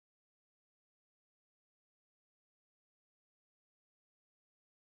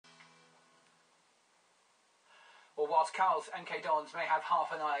whilst Carl's MK Dons may have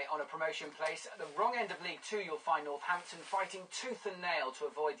half an eye on a promotion place, at the wrong end of League Two you'll find Northampton fighting tooth and nail to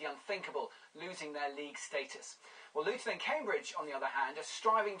avoid the unthinkable, losing their league status. Well, Luton and Cambridge, on the other hand, are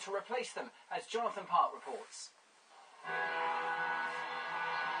striving to replace them, as Jonathan Park reports.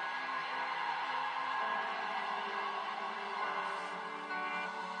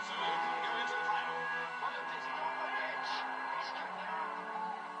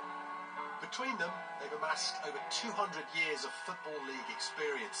 Between them, they've amassed over 200 years of Football League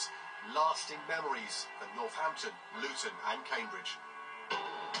experience, lasting memories for Northampton, Luton and Cambridge.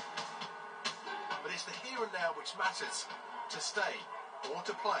 But it's the here and now which matters, to stay or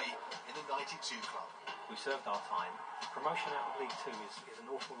to play in the 92 club. We served our time. Promotion out of League Two is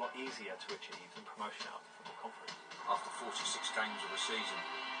an awful lot easier to achieve than promotion out of the Football Conference. After 46 games of a season,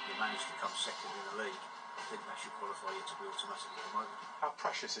 you managed to come second in the league. I think that should qualify you to be automatically promoted. How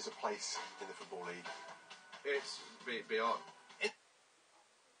precious is a place in the Football League? It's beyond.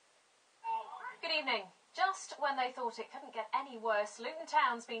 Good evening. Just when they thought it couldn't get any worse, Luton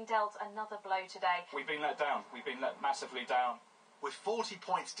Town's been dealt another blow today. We've been let down. We've been let massively down. With 40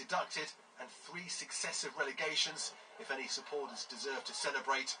 points deducted and 3 successive relegations, if any supporters deserve to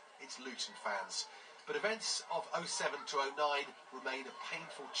celebrate, it's Luton fans. But events of 07 to 09 remain a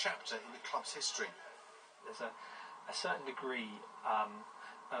painful chapter in the club's history. There's a certain degree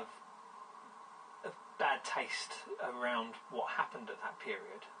of bad taste around what happened at that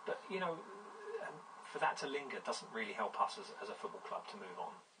period. But, you know, for that to linger doesn't really help us as a football club to move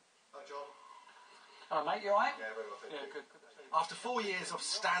on. Hi, John. Hello, mate, you alright? Yeah, very well, thank you. Good. After 4 years of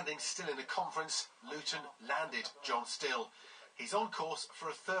standing still in the conference, Luton landed John Still. He's on course for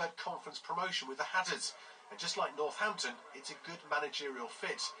a third conference promotion with the Hatters. And just like Northampton, it's a good managerial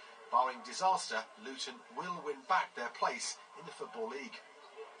fit. Barring disaster, Luton will win back their place in the Football League.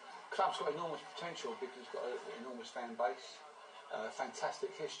 The club's got enormous potential because it's got an enormous fan base,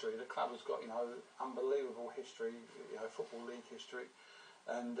 fantastic history. The club has got, unbelievable history, Football League history.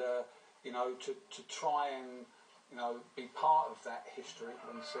 And, to try and, be part of that history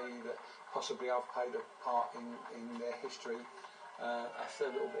and see that possibly I've played a part in their history, that's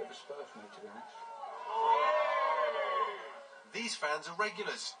a little bit of a spur for me, to be honest. These fans are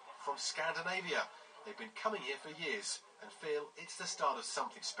regulars from Scandinavia. They've been coming here for years and feel it's the start of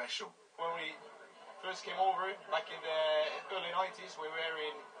something special. When we first came over back in the early 90s, we were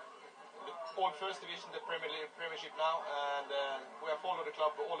in the old first division, the Premiership now, and we have followed the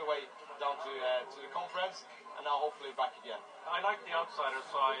club all the way down to the conference, and now hopefully back again. I like the outsiders,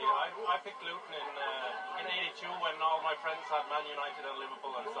 so I picked Luton in '82 when all my friends had Man United and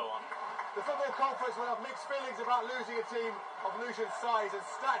Liverpool and so on. The Football Conference will have mixed feelings about losing a team of Luton's size and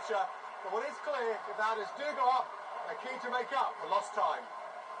stature, but what is clear, if the Hatters do go up, they're keen to make up for lost time.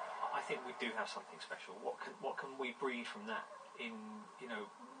 I think we do have something special. What can we breed from that in,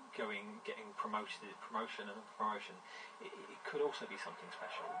 getting promotion and promotion? It could also be something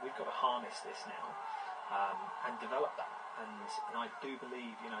special. We've got to harness this now and develop that. And I do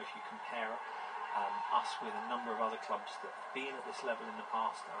believe, if you compare us with a number of other clubs that have been at this level in the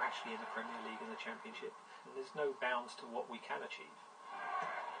past, are actually in the Premier League and the Championship, and there's no bounds to what we can achieve.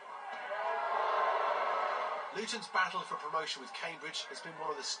 Luton's battle for promotion with Cambridge has been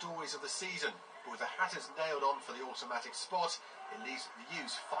one of the stories of the season, but with the Hatters nailed on for the automatic spot, it leaves the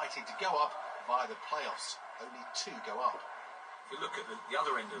U's fighting to go up via the playoffs. Only 2 go up. If you look at the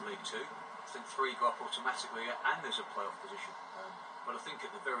other end of League Two, I think 3 go up automatically and there's a playoff position. But I think at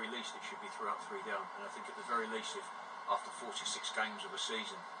the very least it should be 3 up, 3 down. And I think at the very least, if after 46 games of a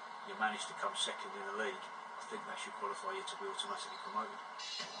season you manage to come second in the league, I think that should qualify you to be automatically promoted.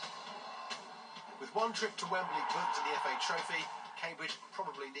 With 1 trip to Wembley booked in the FA Trophy, Cambridge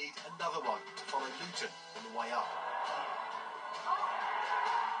probably need another one to follow Luton on the way up.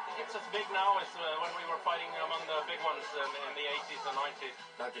 It's as big now as when we were fighting among the big ones in the 80s and 90s.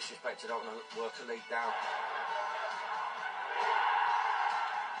 No disrespect, I don't want to work a league down.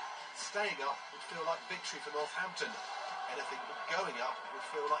 Staying up would feel like victory for Northampton. Anything but going up would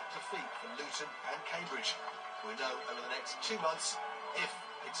feel like defeat for Luton and Cambridge. We'll know over the next 2 months if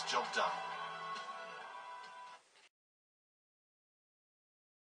it's job done.